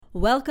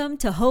Welcome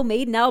to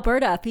HomeMade in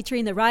Alberta,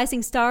 featuring the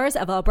rising stars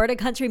of Alberta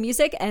country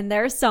music and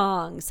their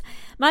songs.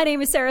 My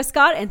name is Sarah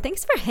Scott, and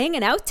thanks for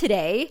hanging out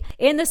today.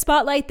 In the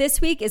spotlight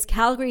this week is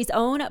Calgary's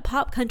own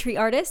pop country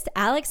artist,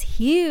 Alex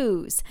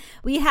Hughes.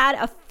 We had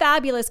a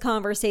fabulous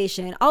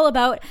conversation all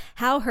about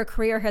how her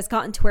career has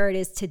gotten to where it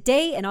is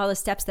today and all the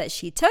steps that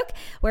she took,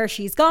 where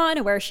she's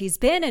gone, where she's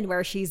been, and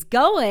where she's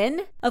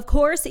going. Of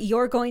course,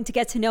 you're going to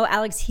get to know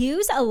Alex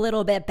Hughes a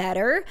little bit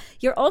better.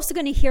 You're also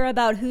going to hear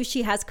about who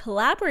she has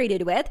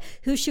collaborated with,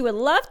 who she would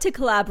love to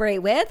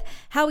collaborate with,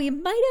 how we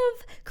might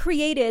have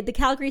created the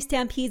Calgary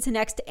Stampede's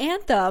next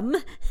anthem,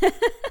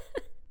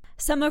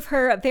 some of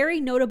her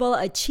very notable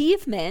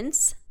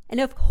achievements,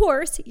 and of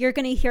course, you're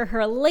going to hear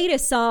her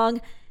latest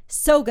song,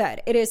 so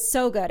good. It is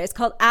so good. It's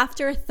called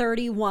After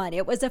 31.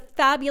 It was a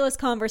fabulous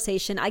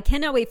conversation. I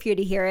cannot wait for you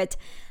to hear it.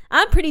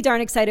 I'm pretty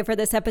darn excited for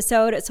this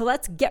episode, so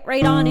let's get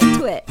right on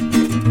into it.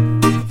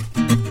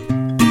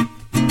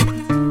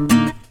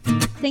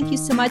 Thank you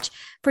so much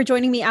for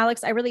joining me,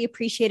 Alex. I really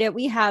appreciate it.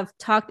 We have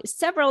talked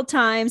several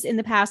times in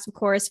the past, of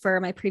course, for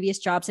my previous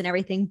jobs and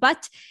everything,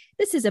 but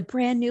this is a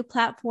brand new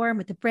platform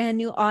with a brand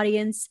new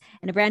audience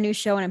and a brand new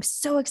show. And I'm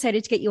so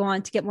excited to get you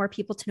on to get more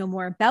people to know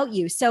more about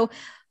you. So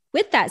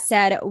with that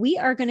said, we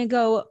are going to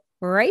go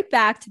right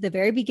back to the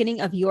very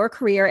beginning of your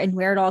career and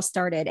where it all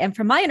started. And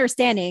from my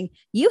understanding,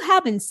 you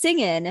have been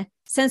singing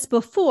since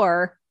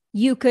before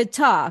you could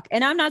talk.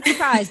 And I'm not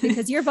surprised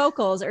because your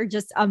vocals are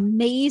just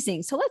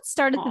amazing. So let's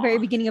start at the very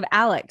beginning of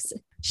Alex.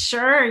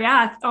 Sure.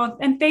 Yeah. Oh,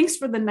 and thanks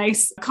for the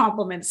nice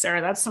compliment,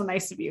 Sarah. That's so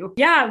nice of you.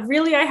 Yeah,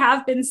 really, I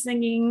have been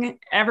singing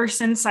ever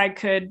since I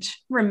could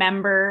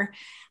remember.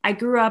 I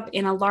grew up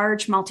in a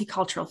large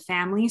multicultural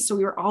family. So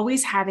we were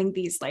always having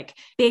these like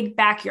big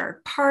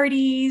backyard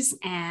parties,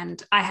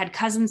 and I had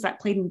cousins that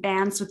played in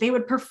bands, so they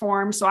would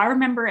perform. So I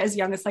remember as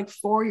young as like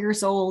 4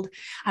 years old,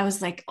 I was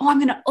like, oh, I'm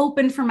going to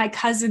open for my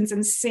cousins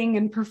and sing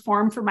and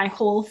perform for my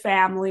whole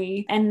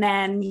family. And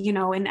then, you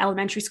know, in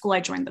elementary school,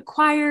 I joined the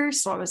choir.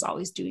 So I was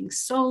always doing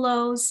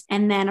solos.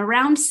 And then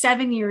around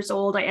 7 years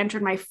old, I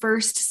entered my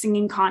first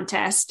singing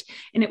contest,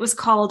 and it was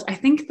called, I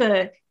think,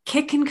 the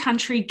Kickin'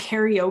 Country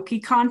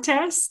Karaoke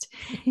Contest.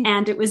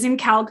 And it was in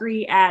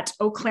Calgary at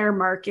Eau Claire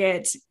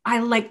Market.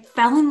 I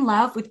fell in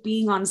love with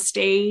being on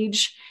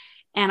stage,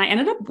 and I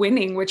ended up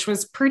winning, which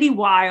was pretty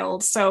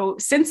wild. So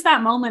since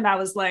that moment, I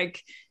was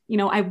like, you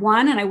know, I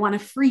won, and I won a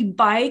free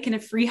bike and a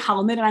free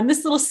helmet. And I'm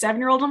this little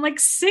 7-year-old. I'm like,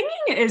 singing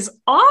is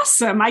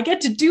awesome. I get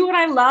to do what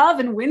I love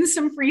and win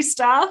some free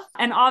stuff.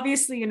 And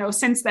obviously, you know,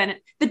 since then,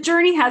 the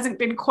journey hasn't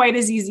been quite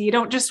as easy. You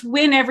don't just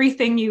win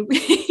everything you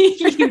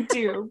you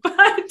do,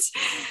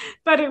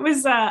 but it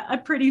was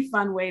a pretty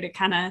fun way to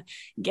kind of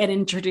get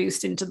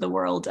introduced into the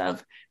world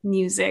of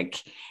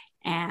music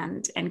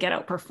and get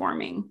out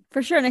performing.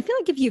 For sure. And I feel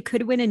like if you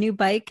could win a new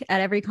bike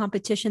at every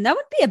competition, that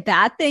would be a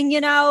bad thing,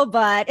 you know,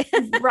 but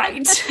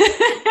right.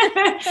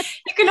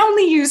 You can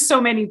only use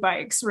so many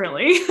bikes,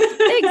 really.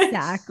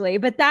 Exactly.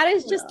 But that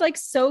is just like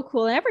so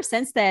cool. And ever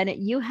since then,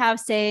 you have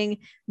sang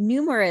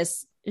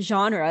numerous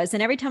genres.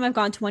 And every time I've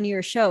gone to one of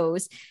your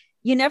shows,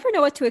 you never know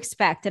what to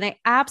expect. And I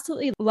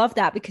absolutely love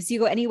that because you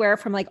go anywhere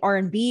from like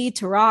R&B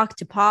to rock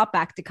to pop,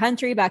 back to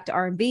country, back to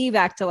R&B,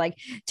 back to like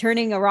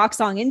turning a rock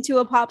song into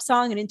a pop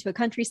song and into a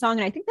country song.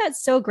 And I think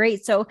that's so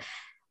great. So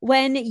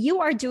when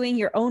you are doing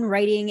your own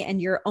writing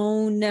and your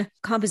own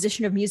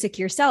composition of music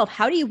yourself,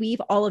 how do you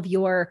weave all of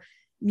your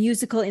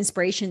musical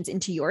inspirations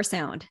into your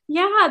sound?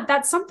 Yeah,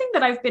 that's something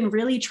that I've been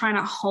really trying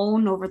to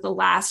hone over the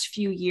last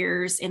few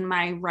years in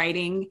my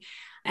writing.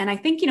 And I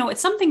think, you know,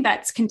 it's something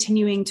that's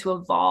continuing to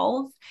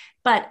evolve.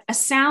 But a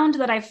sound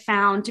that I've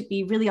found to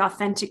be really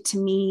authentic to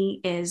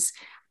me is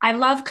I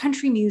love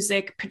country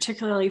music,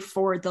 particularly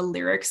for the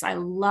lyrics. I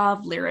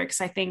love lyrics.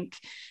 I think,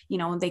 you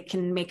know, they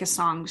can make a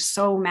song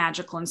so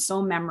magical and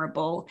so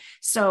memorable.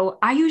 So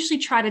I usually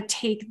try to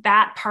take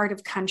that part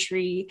of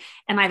country,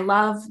 and I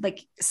love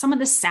like some of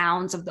the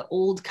sounds of the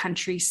old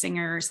country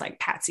singers like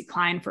Patsy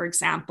Cline, for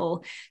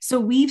example. So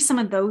weave some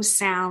of those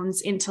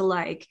sounds into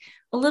like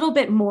a little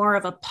bit more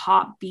of a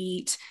pop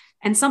beat.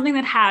 And something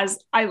that has,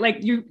 I like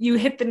you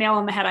hit the nail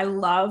on the head. I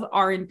love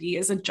R&B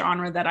as a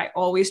genre that I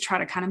always try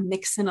to kind of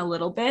mix in a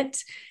little bit.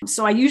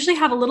 So I usually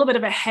have a little bit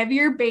of a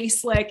heavier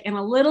bass lick and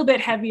a little bit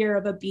heavier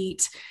of a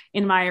beat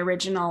in my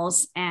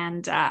originals.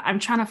 And I'm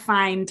trying to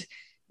find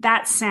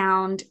that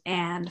sound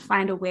and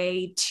find a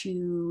way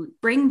to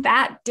bring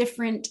that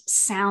different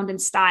sound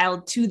and style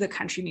to the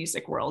country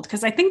music world.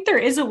 Because I think there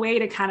is a way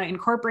to kind of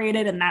incorporate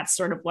it. And that's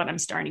sort of what I'm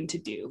starting to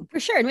do. For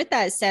sure. And with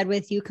that said,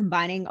 with you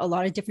combining a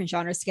lot of different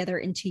genres together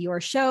into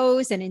your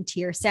shows and into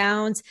your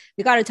sounds,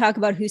 we got to talk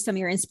about who some of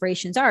your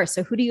inspirations are.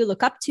 So who do you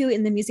look up to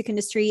in the music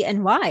industry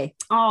and why?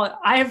 Oh,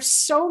 I have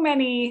so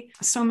many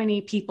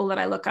people that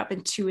I look up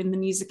into in the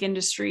music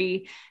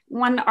industry.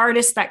 One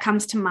artist that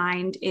comes to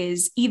mind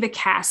is Eva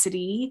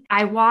Cassidy.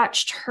 I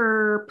watched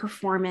her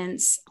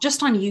performance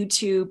just on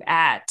YouTube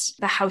at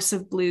the House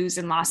of Blues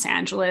in Los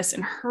Angeles,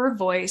 and her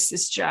voice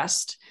is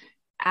just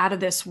out of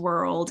this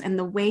world. And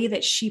the way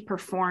that she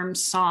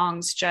performs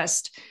songs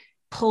just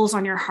pulls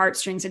on your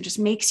heartstrings and just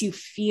makes you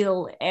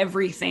feel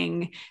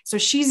everything. So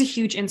she's a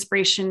huge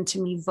inspiration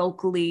to me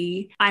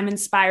vocally. I'm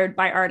inspired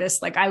by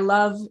artists. Like I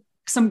love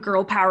some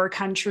girl power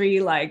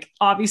country, like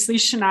obviously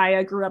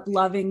Shania. Grew up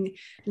loving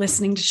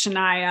listening to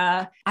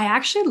Shania. I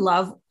actually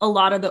love a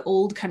lot of the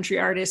old country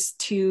artists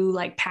too,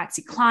 like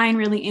Patsy Cline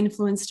really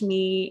influenced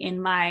me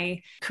in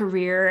my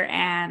career,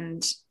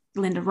 and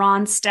Linda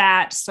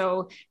Ronstadt.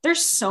 So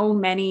there's so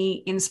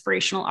many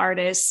inspirational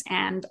artists,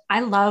 and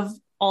I love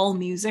all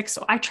music.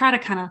 So I try to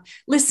kind of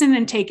listen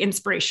and take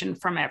inspiration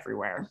from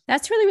everywhere.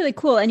 That's really, really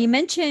cool. And you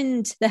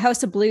mentioned the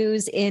House of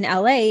Blues in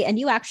LA, and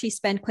you actually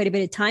spend quite a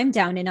bit of time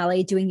down in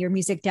LA doing your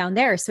music down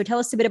there. So tell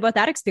us a bit about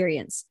that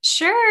experience.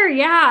 Sure.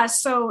 Yeah.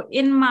 So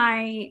in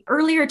my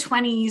earlier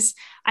 20s,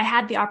 I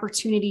had the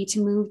opportunity to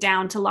move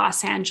down to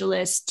Los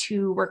Angeles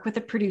to work with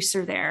a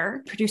producer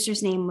there. The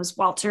producer's name was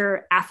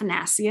Walter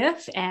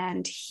Afanasieff,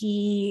 and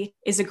he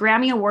is a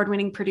Grammy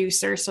award-winning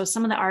producer. So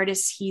some of the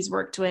artists he's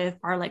worked with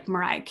are like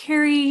Mariah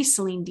Carey,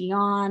 Celine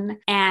Dion.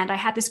 And I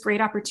had this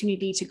great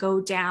opportunity to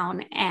go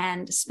down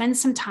and spend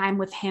some time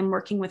with him,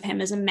 working with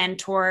him as a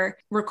mentor,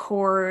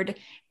 record.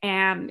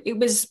 And it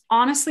was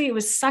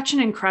such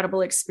an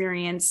incredible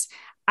experience.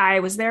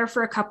 I was there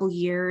for a couple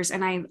years,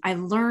 and I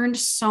learned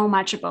so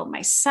much about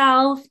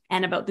myself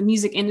and about the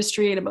music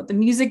industry and about the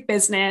music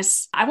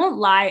business. I won't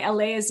lie,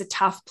 LA is a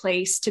tough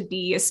place to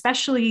be,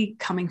 especially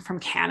coming from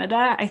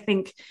Canada. I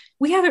think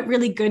we have it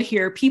really good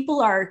here.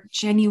 People are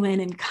genuine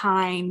and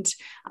kind,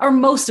 or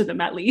most of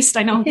them at least.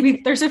 I know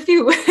there's a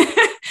few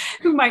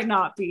who might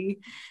not be,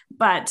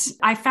 but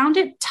I found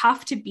it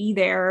tough to be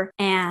there.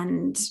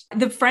 And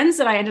the friends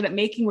that I ended up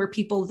making were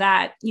people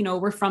that,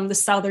 were from the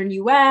Southern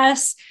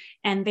US,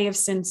 and they have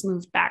since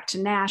moved back to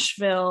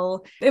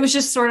Nashville. It was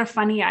just sort of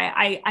funny.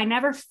 I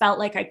never felt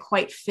like I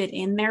quite fit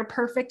in there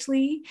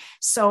perfectly.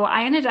 So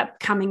I ended up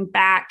coming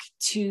back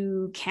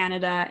to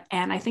Canada.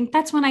 And I think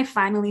that's when I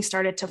finally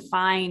started to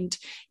find,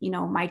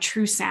 my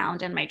true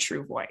sound and my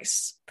true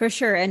voice. For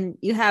sure. And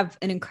you have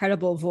an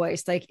incredible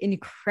voice, like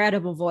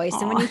incredible voice.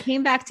 Aww. And when you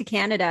came back to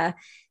Canada,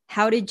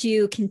 how did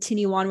you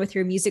continue on with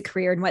your music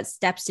career, and what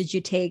steps did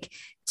you take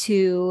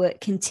to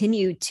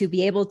continue to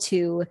be able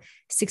to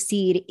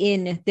succeed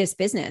in this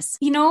business?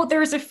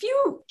 There's a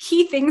few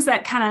key things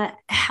that kind of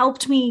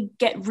helped me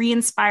get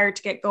re-inspired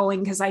to get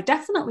going, because I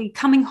definitely,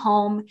 coming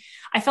home,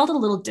 I felt a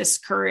little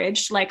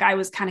discouraged, like I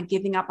was kind of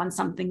giving up on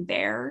something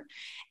there.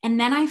 And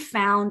then I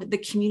found the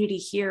community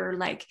here,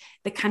 like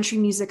the Country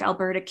Music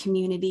Alberta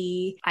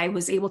community. I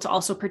was able to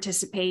also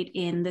participate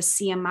in the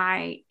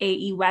CMI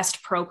AE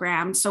West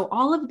program. So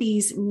all of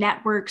these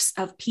networks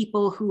of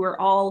people who are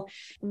all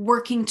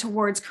working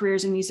towards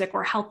careers in music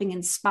or helping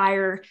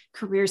inspire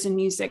careers in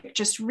music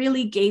just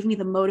really gave me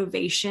the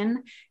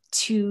motivation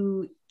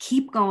to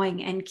keep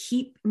going and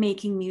keep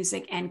making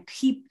music and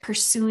keep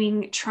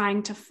pursuing,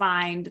 trying to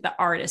find the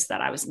artist that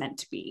I was meant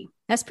to be.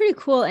 That's pretty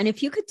cool. And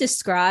if you could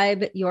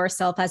describe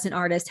yourself as an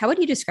artist, how would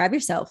you describe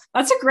yourself?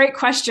 That's a great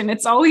question.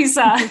 It's always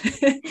a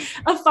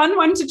fun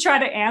one to try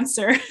to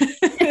answer.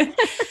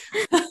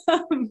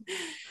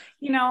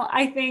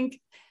 I think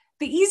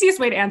the easiest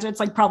way to answer it's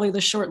like probably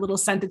the short little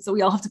sentence that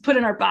we all have to put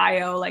in our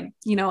bio, like,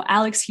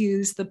 Alex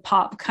Hughes, the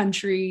pop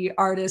country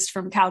artist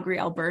from Calgary,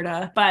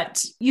 Alberta.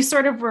 But you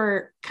sort of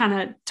were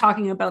kind of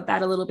talking about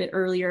that a little bit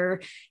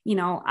earlier.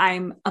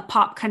 I'm a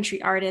pop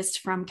country artist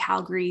from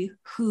Calgary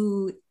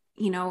who,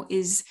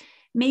 is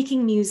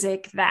making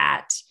music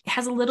that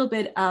has a little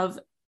bit of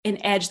an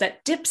edge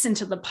that dips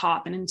into the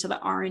pop and into the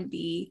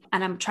R&B.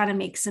 And I'm trying to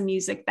make some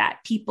music that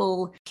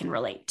people can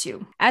relate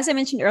to. As I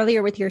mentioned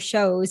earlier with your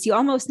shows, you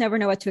almost never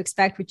know what to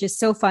expect, which is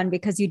so fun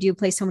because you do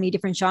play so many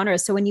different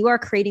genres. So when you are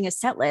creating a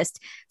set list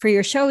for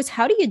your shows,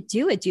 how do you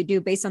do it? Do you do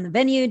it based on the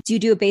venue? Do you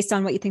do it based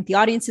on what you think the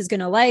audience is going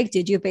to like? Do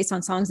you do it based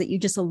on songs that you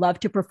just love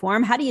to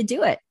perform? How do you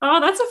do it?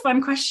 Oh, that's a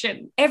fun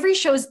question. Every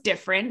show is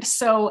different.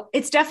 So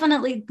it's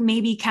definitely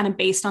maybe kind of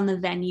based on the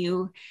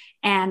venue.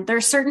 And there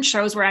are certain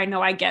shows where I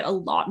know I get a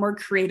lot more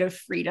creative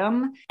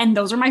freedom. And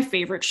those are my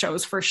favorite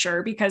shows for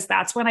sure, because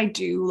that's when I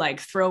do like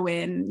throw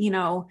in,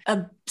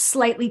 a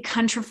slightly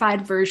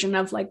countrified version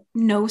of like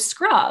No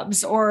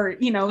Scrubs or,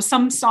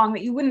 some song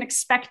that you wouldn't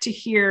expect to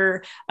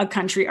hear a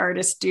country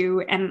artist do.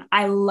 And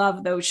I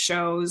love those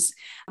shows.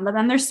 But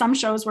then there's some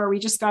shows where we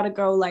just got to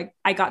go, like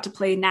I got to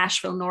play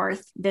Nashville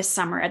North this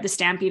summer at the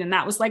Stampede, and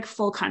that was like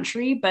full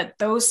country. But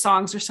those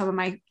songs are some of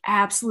my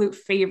absolute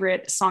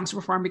favorite songs to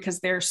perform because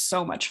they're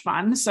so much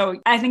fun. So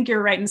I think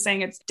you're right in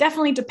saying it's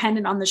definitely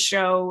dependent on the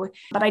show,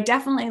 but I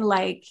definitely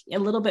like a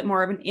little bit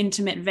more of an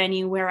intimate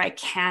venue where I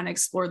can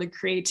explore the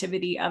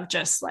creativity of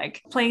just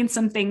like playing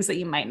some things that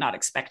you might not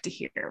expect to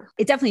hear.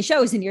 It definitely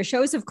shows in your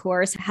shows, of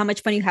course, how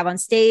much fun you have on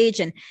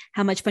stage and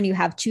how much fun you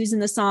have choosing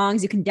the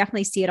songs. You can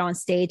definitely see it on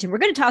stage. And we're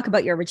going to talk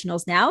about your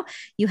originals now.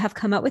 You have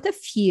come out with a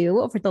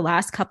few over the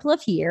last couple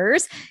of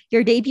years.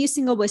 Your debut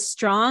single was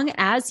Strong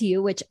As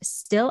You, which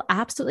still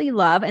absolutely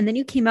love. And then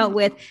you came out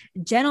with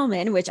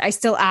Gentleman, which I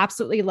still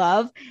absolutely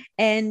love.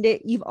 And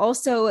you've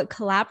also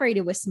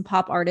collaborated with some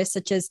pop artists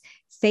such as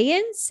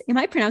Fayence. Am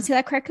I pronouncing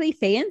that correctly?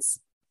 Fayence?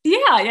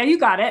 Yeah, you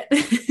got it.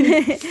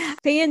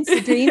 Fans'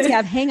 dreams. You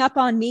have Hang Up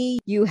on Me.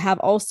 You have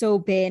also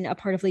been a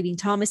part of Leaving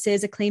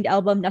Thomas's acclaimed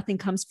album, Nothing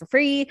Comes for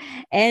Free,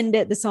 and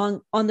the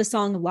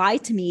song Lie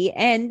to Me.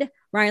 And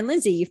Ryan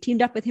Lindsay, you've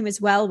teamed up with him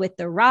as well with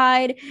The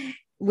Ride,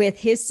 with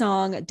his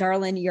song,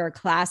 Darlin', You're a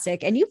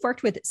Classic. And you've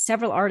worked with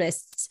several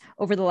artists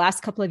over the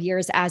last couple of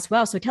years as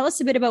well. So tell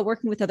us a bit about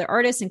working with other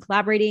artists and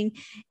collaborating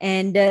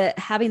and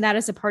having that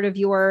as a part of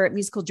your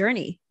musical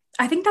journey.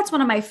 I think that's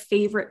one of my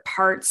favorite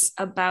parts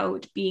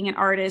about being an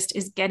artist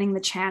is getting the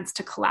chance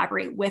to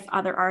collaborate with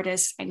other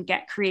artists and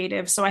get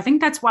creative. So I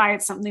think that's why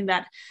it's something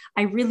that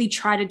I really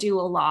try to do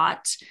a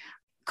lot.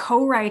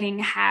 Co-writing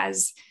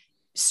has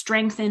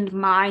strengthened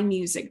my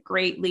music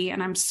greatly,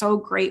 and I'm so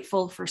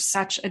grateful for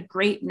such a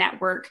great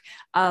network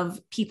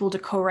of people to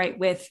co-write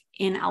with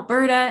in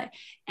Alberta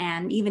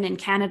and even in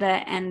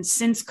Canada. And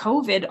since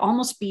COVID,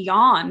 almost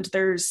beyond,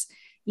 there's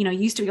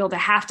used to be able to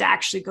have to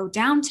actually go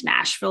down to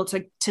Nashville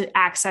to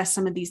access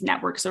some of these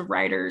networks of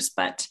writers.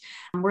 But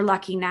we're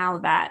lucky now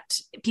that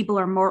people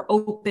are more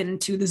open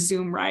to the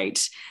Zoom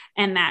write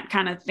and that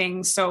kind of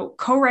thing. So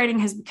co-writing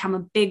has become a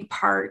big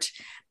part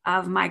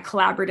of my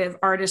collaborative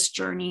artist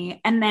journey.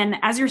 And then,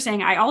 as you're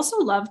saying, I also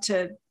love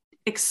to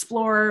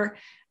explore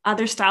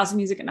other styles of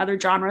music and other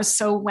genres.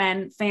 So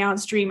when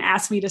Fayon's Dream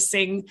asked me to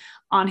sing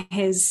on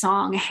his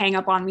song, Hang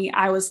Up on Me,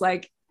 I was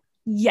like,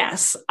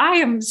 yes, I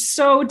am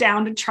so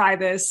down to try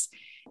this.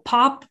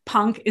 Pop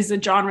punk is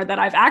a genre that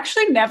I've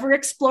actually never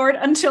explored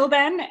until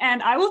then.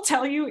 And I will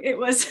tell you, it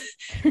was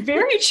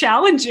very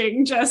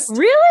challenging. Just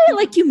really,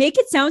 like, you make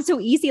it sound so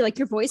easy. Like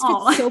your voice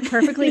fits so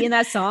perfectly in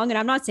that song. And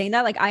I'm not saying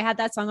that, like, I had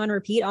that song on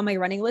repeat on my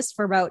running list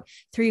for about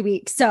 3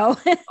 weeks. So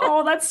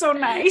oh, that's so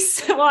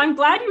nice. Well, I'm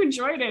glad you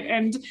enjoyed it.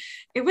 And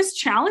it was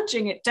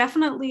challenging. It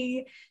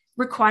definitely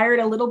required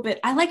a little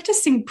bit. I like to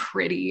sing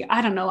pretty.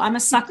 I don't know. I'm a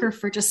sucker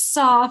for just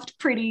soft,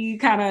 pretty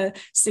kind of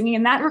singing.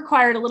 And that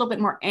required a little bit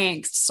more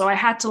angst. So I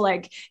had to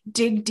like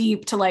dig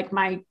deep to like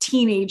my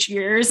teenage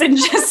years and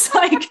just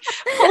like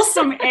pull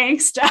some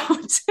angst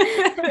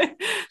out.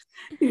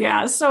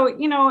 Yeah. So,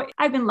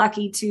 I've been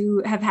lucky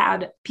to have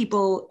had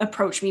people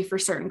approach me for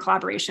certain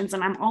collaborations,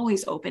 and I'm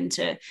always open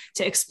to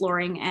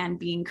exploring and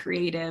being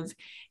creative.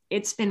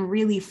 It's been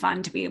really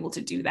fun to be able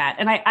to do that.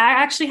 And I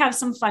actually have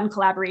some fun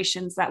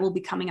collaborations that will be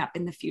coming up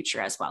in the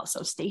future as well.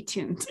 So stay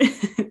tuned.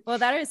 Well,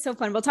 that is so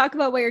fun. We'll talk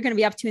about what you're going to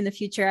be up to in the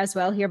future as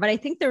well here. But I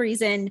think the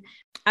reason,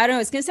 I don't know,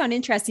 it's going to sound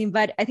interesting,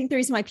 but I think the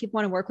reason why people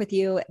want to work with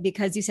you,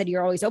 because you said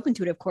you're always open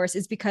to it, of course,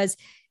 is because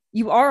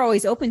you are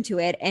always open to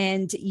it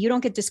and you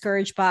don't get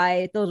discouraged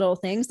by the little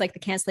things like the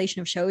cancellation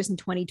of shows in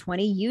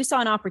 2020. You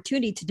saw an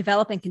opportunity to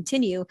develop and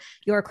continue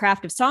your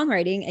craft of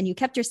songwriting, and you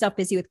kept yourself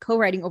busy with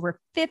co-writing over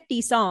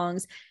 50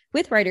 songs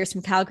with writers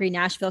from Calgary,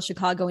 Nashville,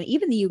 Chicago, and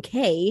even the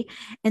UK.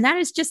 And that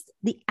is just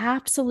the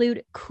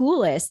absolute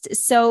coolest.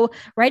 So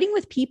writing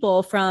with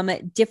people from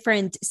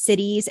different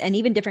cities and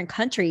even different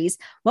countries,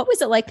 what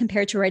was it like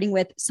compared to writing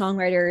with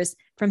songwriters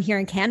from here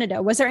in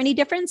Canada? Was there any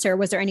difference, or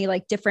was there any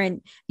like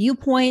different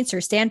viewpoints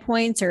or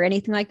standpoints or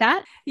anything like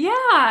that?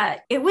 Yeah,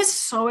 it was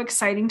so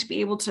exciting to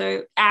be able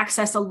to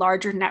access a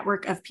larger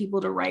network of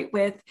people to write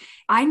with.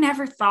 I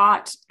never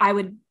thought I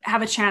would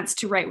have a chance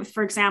to write with,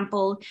 for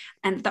example,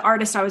 and the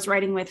artist I was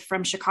writing with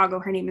from Chicago,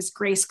 her name is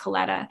Grace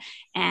Coletta,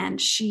 and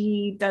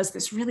she does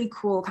this really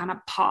cool kind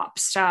of pop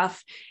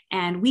stuff.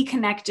 And we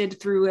connected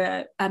through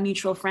a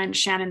mutual friend,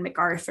 Shannon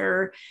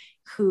MacArthur,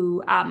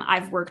 who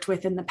I've worked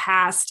with in the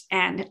past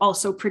and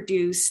also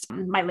produced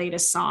my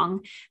latest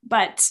song.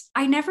 But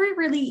I never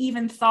really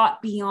even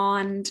thought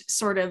beyond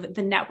sort of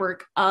the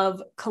network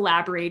of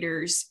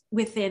collaborators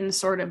within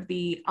sort of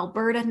the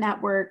Alberta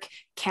network,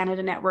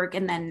 Canada network,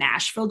 and then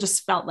Nashville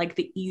just felt like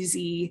the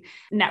easy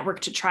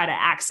network to try to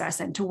access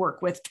and to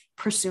work with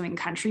pursuing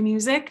country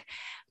music.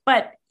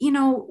 But,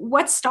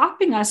 what's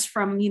stopping us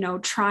from,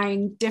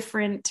 trying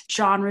different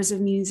genres of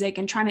music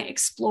and trying to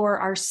explore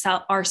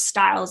our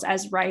styles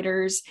as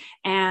writers?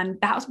 And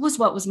that was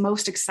what was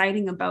most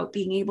exciting about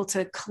being able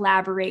to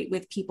collaborate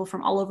with people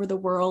from all over the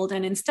world.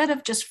 And instead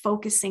of just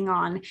focusing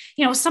on,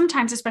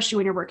 sometimes, especially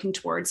when you're working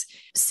towards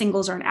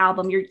singles or an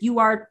album, you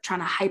are trying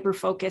to hyper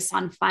focus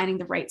on finding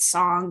the right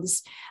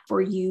songs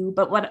for you.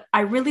 But what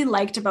I really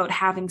liked about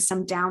having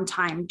some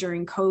downtime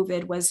during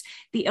COVID was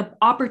the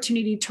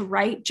opportunity to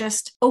write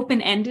just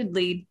open-endedly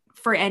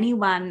for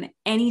anyone,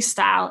 any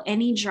style,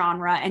 any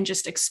genre, and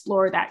just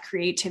explore that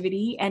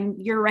creativity. And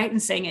you're right in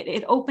saying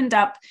it opened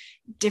up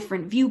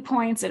different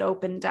viewpoints. It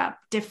opened up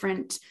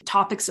different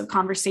topics of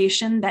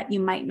conversation that you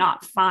might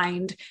not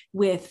find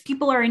with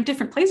people are in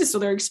different places. So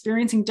they're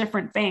experiencing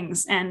different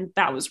things. And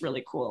that was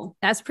really cool.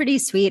 That's pretty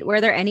sweet. Were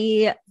there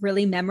any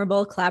really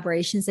memorable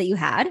collaborations that you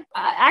had?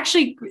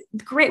 Actually,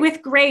 great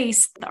with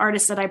Grace, the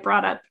artist that I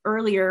brought up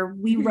earlier,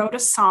 we wrote a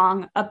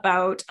song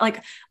about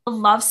like a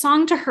love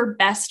song to her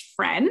best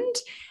friend.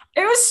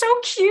 It was so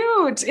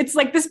cute. It's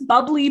like this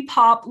bubbly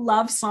pop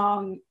love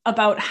song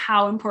about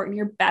how important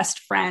your best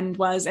friend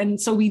was. And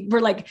so we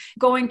were like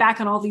going back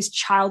on all these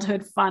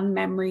childhood fun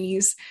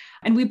memories.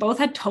 And we both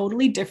had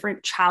totally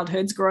different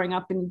childhoods growing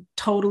up in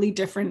totally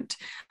different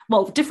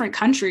different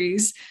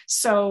countries.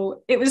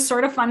 So it was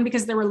sort of fun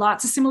because there were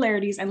lots of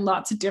similarities and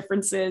lots of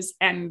differences.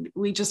 And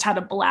we just had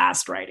a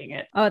blast writing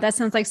it. Oh, that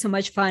sounds like so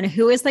much fun.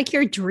 Who is like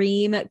your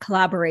dream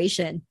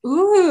collaboration?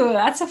 Ooh,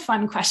 that's a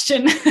fun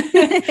question.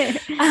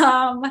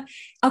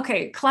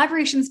 Okay,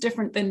 collaboration's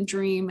different than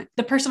dream.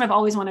 The person I've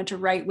always wanted to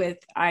write with,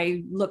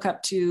 I look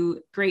up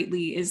to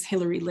greatly, is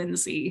Hillary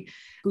Lindsay,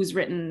 who's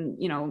written,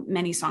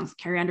 many songs,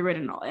 Carrie Underwood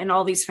and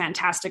all these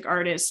fantastic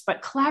artists.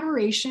 But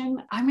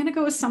collaboration, I'm going to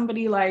go with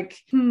somebody like,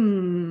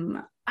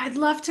 I'd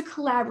love to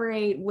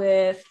collaborate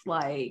with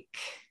like,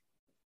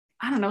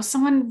 I don't know,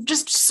 someone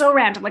just so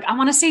random. Like I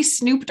want to say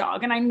Snoop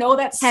Dogg, and I know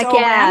that's so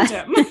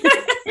random.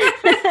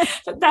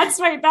 But that's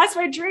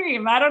my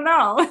dream. I don't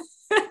know.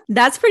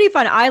 That's pretty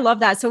fun. I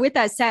love that. So with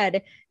that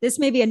said, this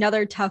may be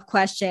another tough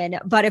question,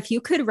 but if you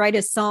could write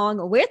a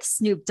song with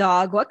Snoop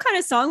Dogg, what kind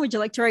of song would you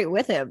like to write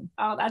with him?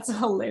 Oh, that's a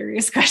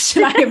hilarious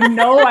question. I have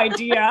no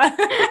idea.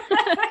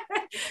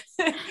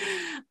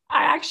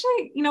 I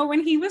actually,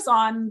 when he was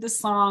on the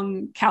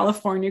song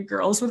California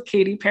Girls with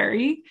Katy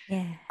Perry,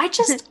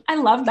 I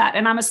love that.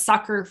 And I'm a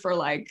sucker for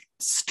like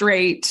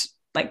straight,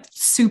 like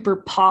super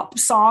pop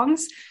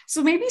songs.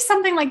 So maybe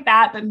something like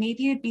that, but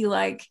maybe it'd be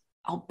like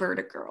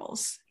Alberta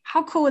Girls.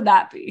 How cool would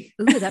that be?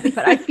 Ooh, that'd be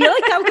fun. I feel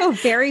like that would go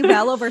very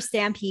well over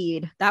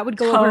Stampede. That would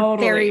go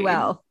over very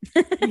well.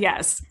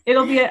 Yes.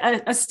 It'll be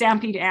a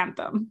Stampede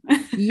anthem.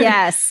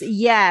 Yes.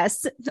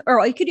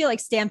 Or you could do like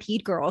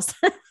Stampede Girls.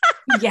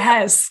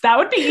 Yes. That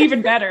would be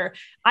even better.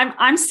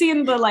 I'm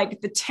seeing the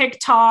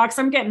TikToks.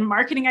 I'm getting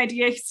marketing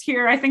ideas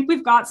here. I think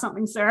we've got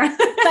something, Sarah.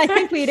 I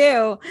think we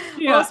do.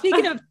 Yeah. Well,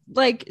 speaking of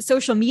like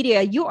social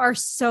media, you are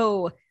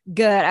so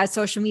good at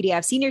social media.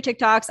 I've seen your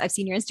TikToks. I've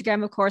seen your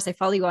Instagram, of course. I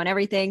follow you on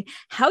everything.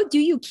 How do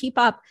you keep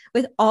up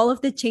with all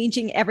of the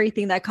changing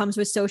everything that comes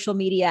with social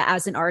media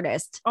as an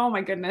artist? Oh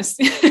my goodness.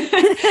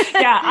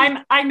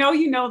 Yeah. I know,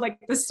 like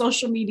the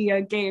social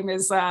media game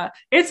is,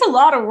 it's a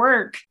lot of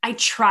work. I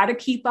try to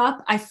keep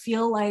up. I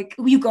feel like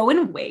you go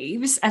in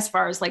waves as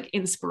far as like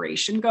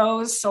inspiration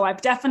goes. So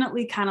I've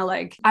definitely kind of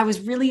I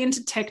was really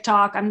into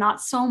TikTok. I'm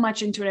not so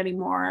much into it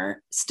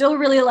anymore. Still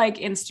really like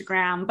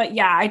Instagram, but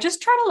yeah, I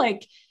just try to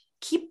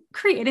keep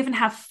creative and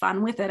have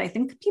fun with it. I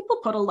think people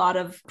put a lot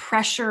of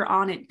pressure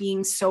on it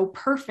being so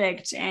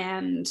perfect,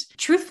 and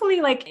truthfully,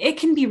 it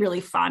can be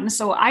really fun.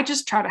 So I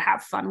just try to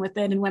have fun with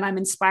it. And when I'm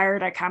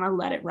inspired, I kind of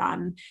let it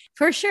run.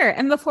 For sure.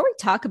 And before we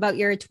talk about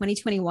your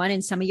 2021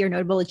 and some of your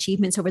notable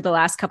achievements over the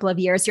last couple of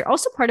years, you're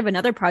also part of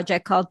another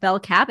project called Bell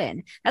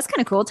Cabin. That's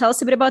kind of cool. Tell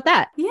us a bit about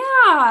that.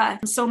 Yeah.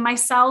 So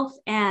myself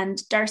and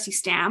Darcy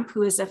Stamp,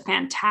 who is a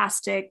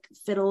fantastic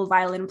fiddle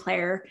violin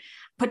player,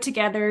 put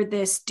together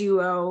this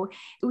duo.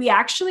 We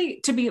actually,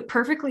 to be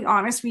perfectly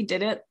honest, we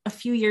did it a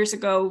few years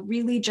ago,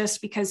 really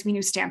just because we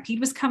knew Stampede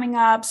was coming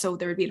up. So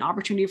there would be an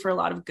opportunity for a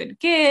lot of good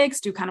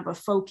gigs, do kind of a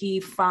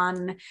folky,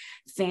 fun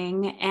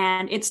thing.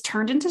 And it's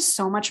turned into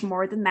so much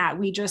more than that.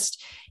 We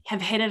just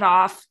have hit it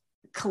off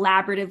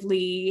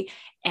collaboratively.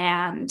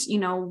 And,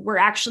 we're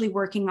actually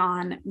working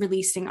on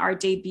releasing our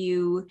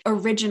debut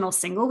original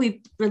single. We've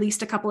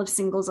released a couple of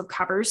singles of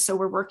covers. So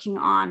we're working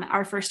on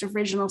our first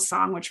original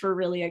song, which we're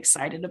really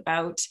excited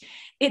about.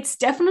 It's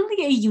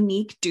definitely a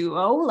unique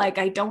duo.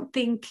 I don't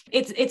think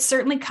it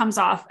certainly comes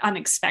off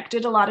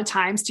unexpected a lot of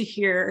times to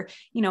hear,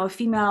 a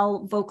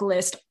female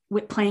vocalist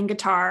with playing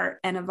guitar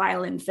and a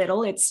violin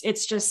fiddle.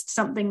 It's just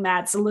something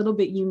that's a little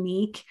bit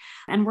unique.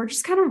 And we're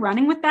just kind of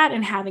running with that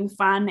and having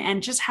fun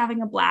and just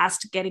having a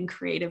blast getting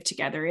creative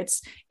together.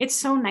 It's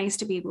so nice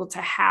to be able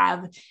to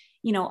have,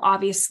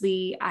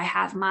 obviously I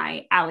have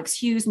my Alex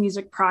Hughes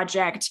music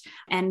project,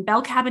 and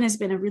Bell Cabin has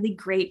been a really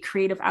great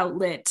creative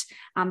outlet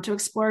to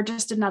explore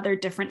just another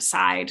different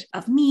side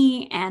of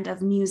me and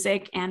of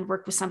music, and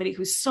work with somebody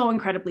who's so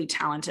incredibly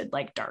talented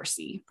like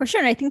Darcy. For sure.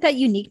 And I think that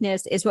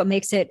uniqueness is what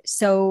makes it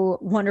so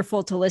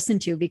wonderful to listen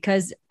to,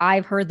 because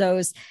I've heard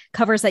those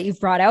covers that you've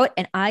brought out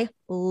and I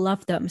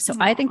love them. So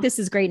I think this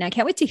is great. And I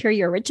can't wait to hear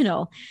your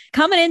original.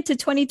 Coming into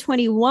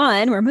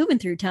 2021, we're moving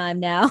through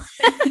time now.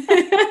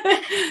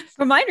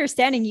 From my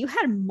understanding, you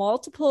had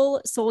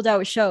multiple sold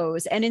out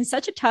shows, and in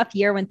such a tough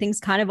year when things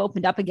kind of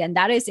opened up again,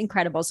 that is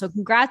incredible. So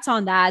congrats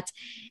on that.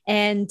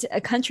 And a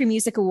Country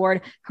Music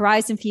Award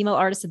Horizon Female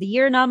Artist of the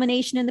Year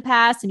nomination in the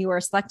past. And you were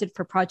selected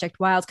for Project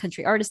Wild's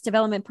Country Artist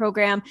Development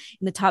Program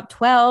in the top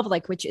 12,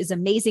 which is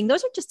amazing.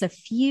 Those are just a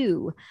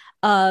few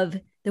of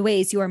the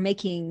ways you are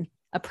making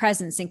a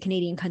presence in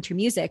Canadian country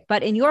music.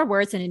 But in your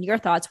words and in your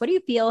thoughts, what do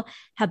you feel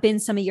have been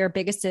some of your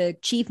biggest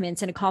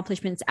achievements and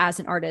accomplishments as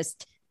an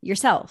artist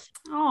yourself?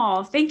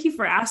 Oh, thank you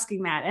for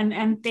asking that.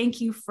 And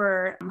thank you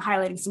for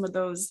highlighting some of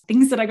those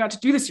things that I got to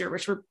do this year,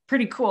 which were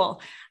pretty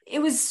cool. It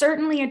was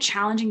certainly a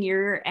challenging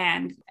year.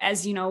 And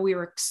as you know, we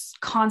were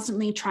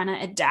constantly trying to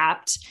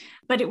adapt,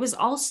 but it was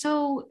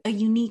also a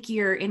unique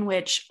year in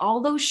which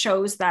all those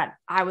shows that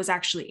I was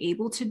actually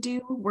able to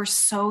do were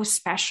so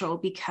special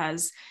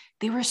because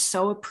they were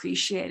so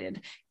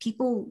appreciated.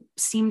 People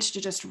seemed to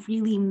just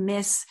really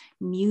miss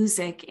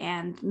music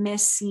and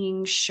miss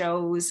seeing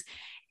shows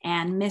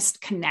and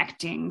missed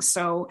connecting.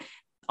 So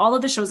all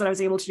of the shows that I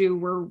was able to do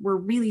were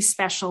really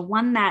special.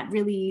 One that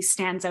really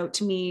stands out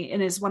to me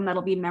and is one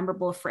that'll be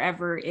memorable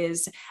forever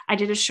is I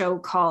did a show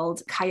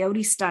called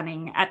Coyote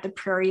Stunning at the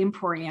Prairie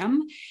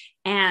Emporium.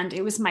 And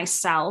it was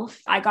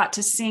myself. I got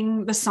to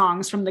sing the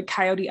songs from the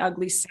Coyote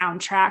Ugly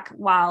soundtrack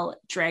while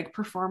drag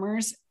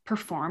performers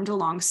performed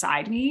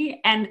alongside me.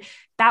 And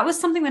that was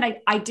something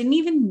that I didn't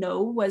even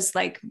know was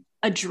like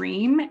a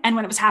dream. And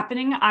when it was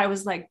happening, I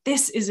was like,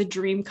 this is a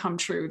dream come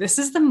true. This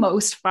is the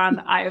most fun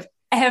I've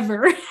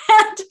ever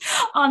had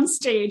on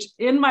stage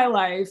in my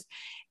life.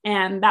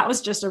 And that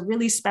was just a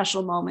really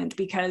special moment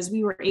because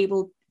we were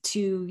able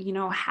to,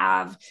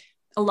 have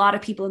a lot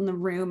of people in the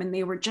room and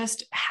they were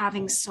just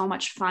having so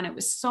much fun. It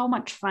was so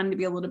much fun to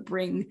be able to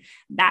bring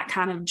that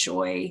kind of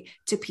joy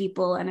to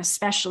people. And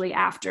especially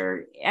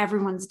after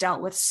everyone's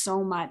dealt with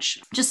so much,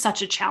 just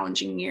such a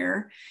challenging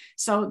year.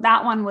 So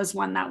that one was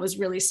one that was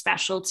really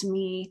special to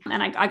me.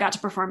 And I got to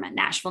perform at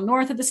Nashville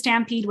North at the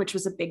Stampede, which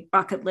was a big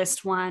bucket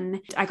list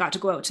one. I got to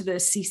go out to the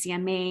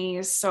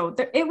CCMAs. So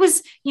it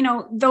was,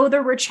 though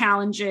there were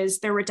challenges,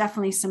 there were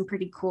definitely some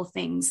pretty cool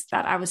things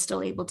that I was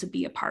still able to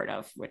be a part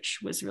of, which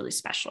was really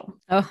special.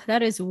 Oh,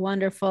 that is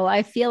wonderful.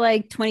 I feel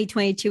like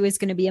 2022 is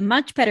going to be a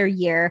much better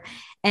year.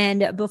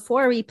 And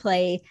before we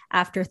play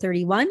After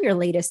 31, your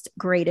latest,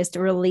 greatest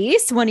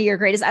release, one of your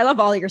greatest, I love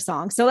all your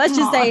songs. So let's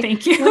just say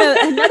thank you.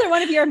 Another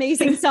one of your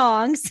amazing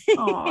songs.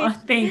 Oh,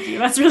 thank you.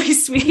 That's really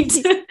sweet.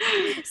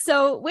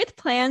 So with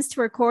plans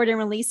to record and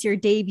release your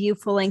debut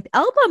full-length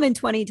album in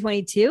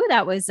 2022,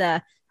 that was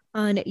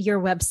on your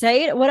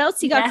website. What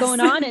else you got going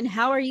on and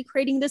how are you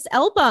creating this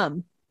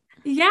album?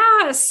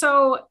 Yeah.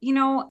 So,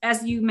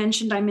 as you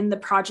mentioned, I'm in the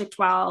Project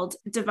Wild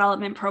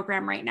development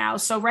program right now.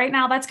 So right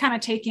now that's kind of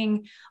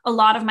taking a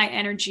lot of my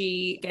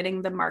energy,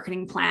 getting the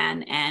marketing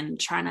plan and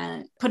trying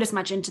to put as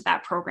much into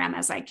that program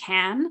as I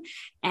can.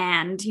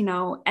 And,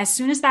 as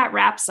soon as that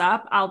wraps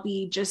up, I'll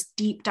be just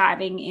deep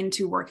diving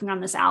into working on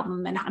this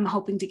album. And I'm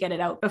hoping to get it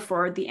out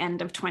before the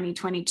end of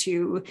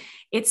 2022.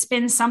 It's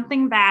been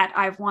something that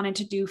I've wanted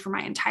to do for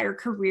my entire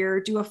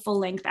career, do a full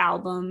length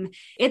album.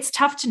 It's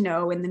tough to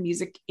know in the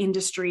music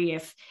industry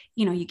if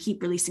you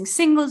keep releasing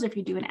singles, if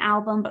you do an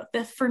album,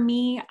 but for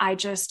me, I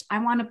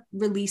want to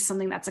release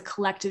something that's a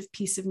collective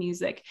piece of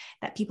music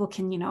that people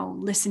can,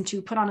 listen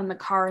to, put on in the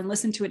car and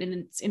listen to it in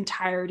its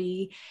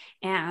entirety.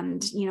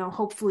 And,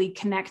 hopefully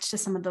connect to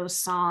some of those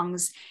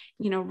songs,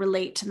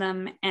 relate to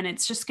them. And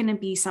it's just going to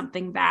be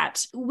something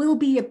that will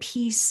be a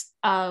piece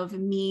of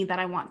me that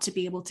I want to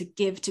be able to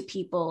give to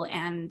people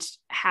and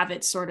have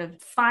it sort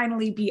of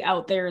finally be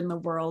out there in the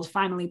world,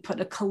 finally put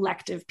a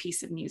collective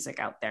piece of music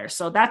out there.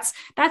 So that's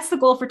the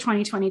goal for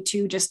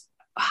 2022, just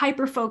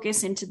hyper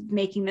focus into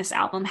making this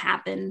album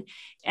happen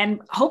and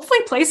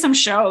hopefully play some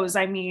shows.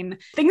 I mean,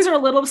 things are a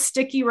little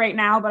sticky right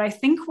now, but I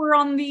think we're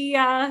on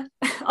the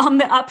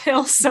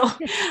uphill. So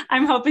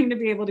I'm hoping to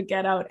be able to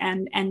get out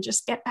and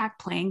just get back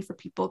playing for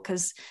people,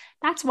 because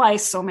that's why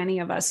so many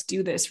of us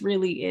do this,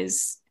 really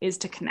is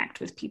to connect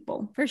with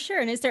people. For sure.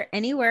 And is there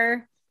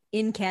anywhere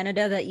in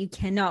Canada that you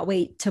cannot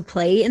wait to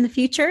play in the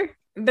future?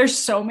 There's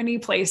so many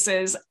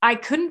places. I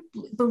couldn't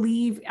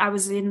believe I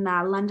was in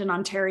London,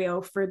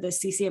 Ontario for the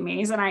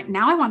CCMAs. And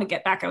I want to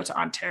get back out to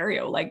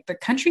Ontario. Like the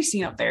country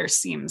scene up there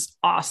seems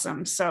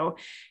awesome. So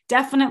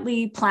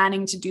definitely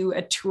planning to do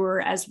a tour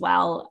as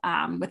well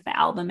with the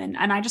album. And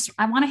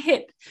I want to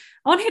hit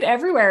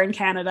everywhere in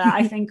Canada.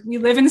 I think we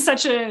live in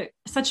such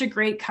a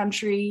great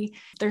country.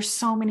 There's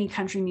so many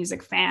country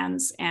music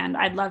fans, and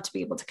I'd love to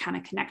be able to kind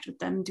of connect with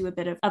them, do a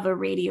bit of a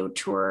radio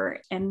tour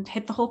and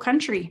hit the whole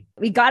country.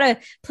 We got to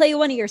play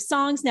one of your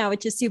songs now,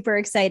 which is super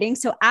exciting.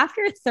 So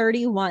After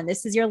 31,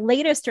 this is your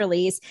latest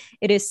release.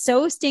 It is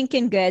so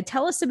stinking good.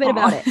 Tell us a bit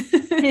about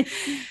it.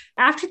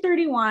 After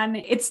 31,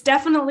 it's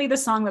definitely the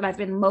song that I've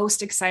been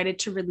most excited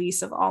to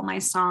release of all my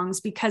songs,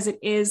 because it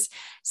is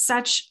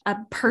such a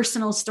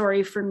personal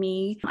story for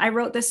me. I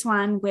wrote this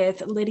one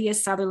with Lydia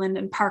Sutherland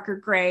and Parker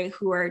Gray,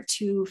 who are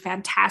two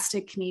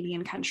fantastic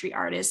Canadian country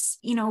artists.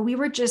 We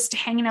were just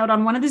hanging out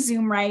on one of the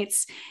Zoom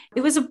rights.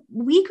 It was a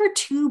week or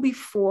two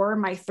before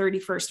my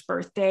 31st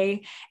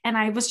birthday. And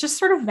I was just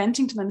sort of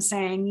venting to them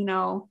saying,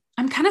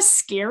 I'm kind of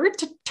scared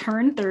to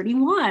turn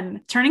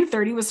 31. Turning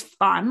 30 was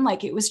fun.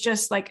 Like, it was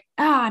just like,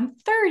 I'm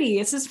 30.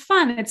 This is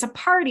fun. It's a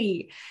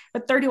party.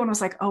 But 31 was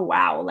like, oh,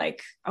 wow.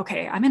 Like,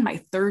 okay, I'm in my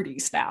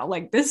 30s now.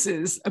 Like, this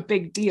is a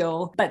big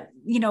deal. But,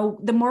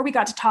 the more we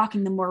got to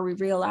talking, the more we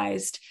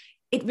realized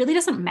it really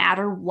doesn't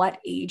matter what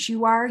age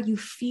you are. You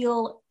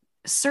feel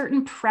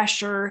certain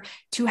pressure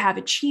to have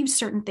achieved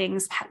certain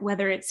things,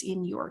 whether it's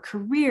in your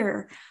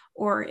career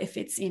or if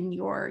it's in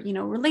your,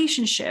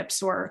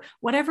 relationships or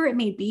whatever it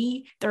may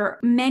be. There are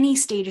many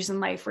stages in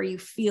life where you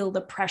feel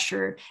the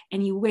pressure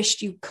and you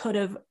wished you could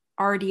have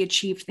already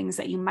achieved things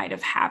that you might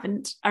have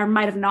haven't or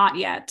might have not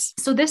yet.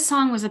 So this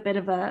song was a bit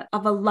of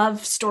a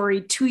love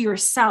story to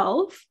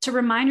yourself, to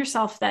remind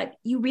yourself that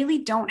you really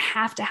don't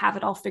have to have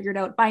it all figured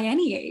out by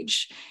any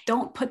age.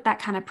 Don't put that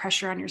kind of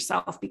pressure on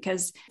yourself,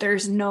 because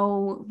there's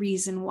no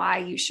reason why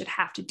you should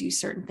have to do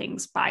certain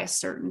things by a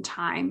certain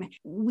time.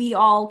 We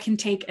all can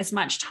take as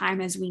much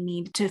time as we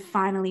need to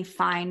finally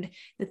find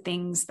the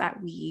things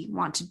that we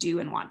want to do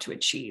and want to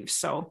achieve.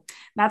 So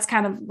that's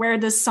kind of where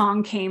this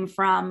song came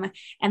from.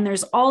 And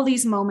there's all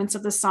these moments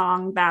of the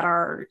song that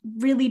are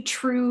really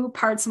true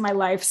parts of my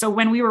life. So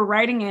when we were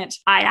writing it,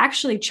 I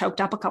actually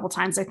choked up a couple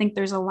times. I think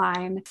there's a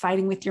line,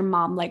 fighting with your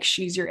mom like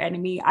she's your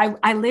enemy.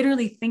 I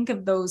literally think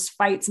of those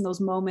fights and those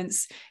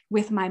moments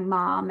with my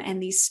mom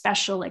and these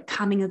special like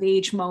coming of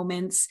age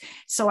moments.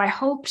 So I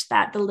hoped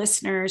that the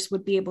listeners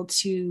would be able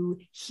to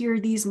hear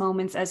these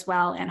moments as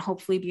well, and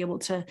hopefully be able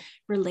to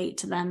relate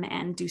to them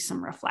and do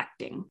some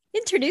reflecting.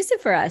 Introduce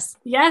it for us.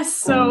 Yes.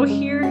 So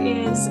here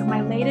is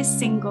my latest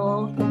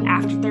single,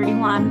 After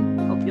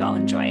 31. Hope you all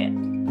enjoy it.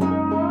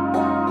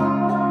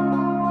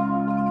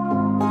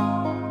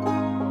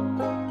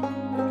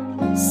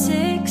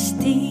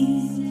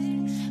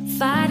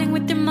 Fighting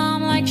with your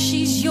mom like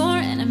she's your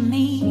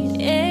enemy.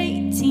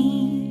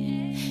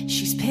 18,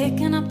 she's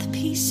picking up the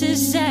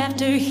pieces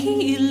after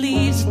he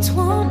leaves.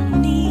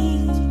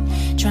 20,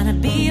 trying to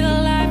be the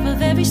life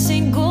of every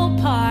single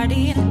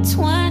party. And at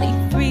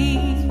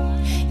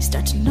 23, you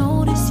start to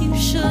notice you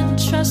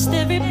shouldn't trust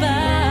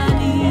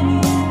everybody.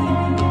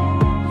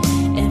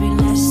 Every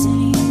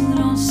lesson you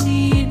don't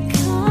see it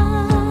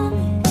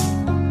coming.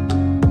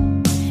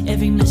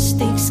 Every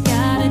mistake's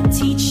gotta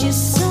teach you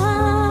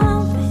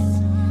something.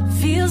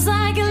 Feels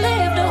like you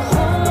lived a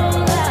whole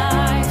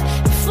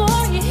life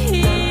before you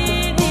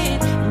hit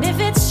it. And if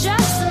it's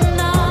just a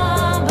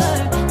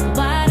number,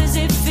 why does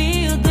it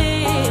feel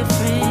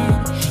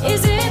different?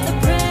 Is it the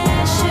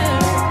pressure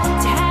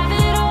to have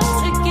it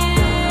all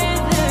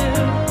together?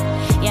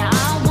 Yeah,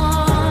 I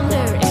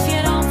wonder if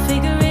you don't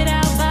figure it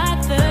out by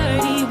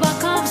 30. What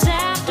comes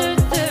after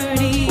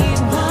 31?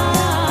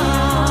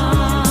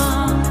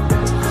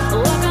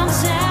 What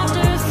comes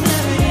after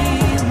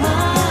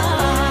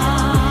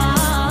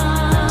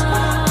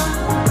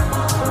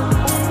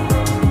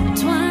 31?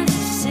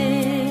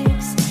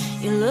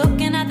 26, you're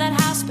looking at that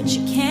house, but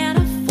you can't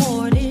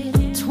afford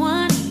it.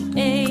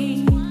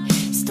 28,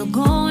 still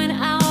going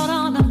out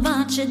on a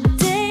bunch of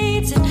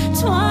dates. And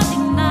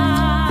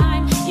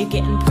 29, you're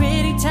getting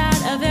pretty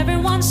tired of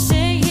everyone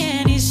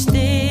saying you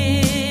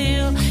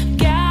still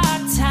got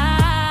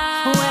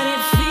time. When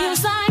it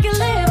feels like you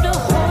lived a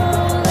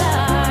whole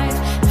life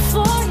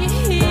before you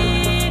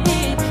hit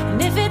it.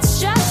 And if it's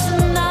just a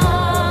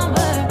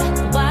number,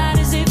 why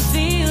does it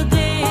feel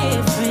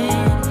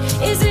different?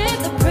 Is it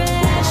the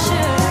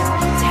pressure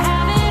to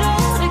have it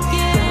all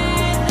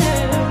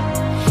together?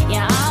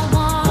 Yeah, I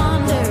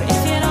wonder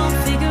if you don't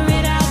figure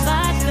it out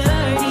by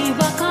 30.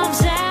 What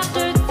comes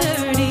after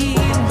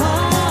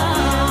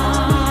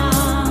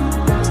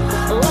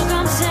 31? What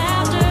comes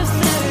after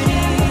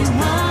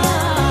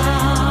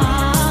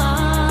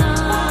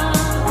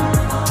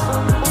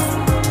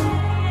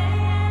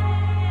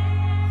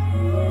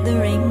 31? The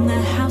ring, the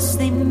house,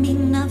 they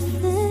mean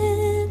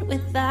nothing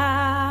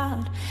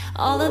without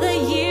all of the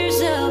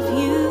years of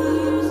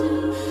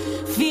you.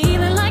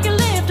 Feeling like you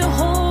lived a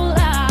whole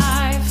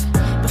life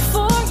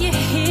before you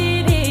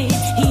hit it.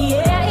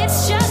 Yeah,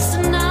 it's just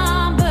a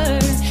number.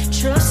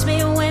 Trust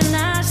me when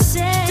I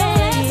say, don't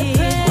let the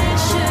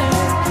pressure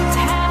to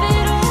have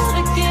it all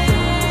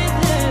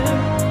together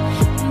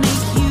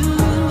make you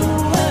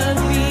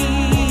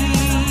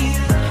worry.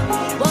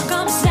 What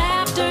comes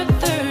after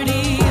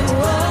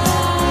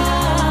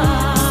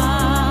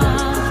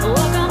 31?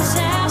 What comes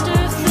after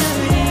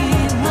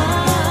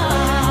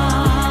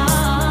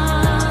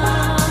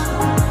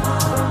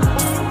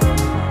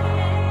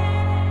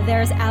 31?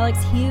 There's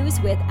Alex Hughes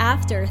with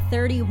After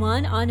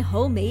 31 on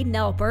HomeMade in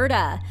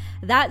Alberta.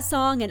 That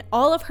song and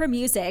all of her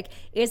music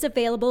is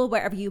available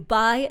wherever you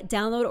buy,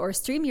 download, or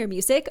stream your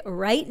music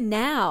right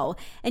now.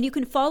 And you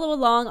can follow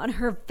along on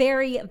her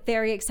very,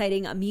 very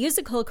exciting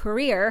musical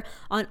career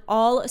on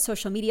all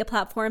social media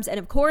platforms and,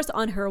 of course,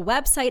 on her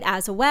website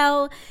as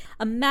well.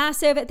 A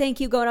massive thank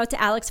you going out to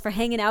Alex for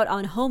hanging out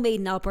on HomeMade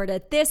in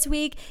Alberta this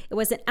week. It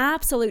was an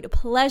absolute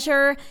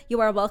pleasure.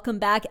 You are welcome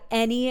back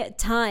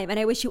anytime. And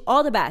I wish you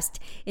all the best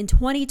in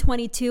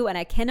 2022. And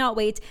I cannot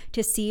wait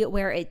to see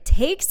where it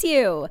takes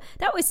you.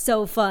 That was so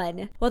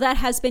fun. Well, that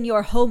has been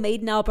your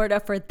HomeMade in Alberta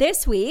for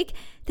this week.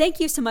 Thank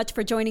you so much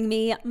for joining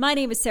me. My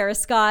name is Sarah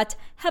Scott.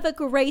 Have a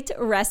great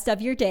rest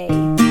of your day.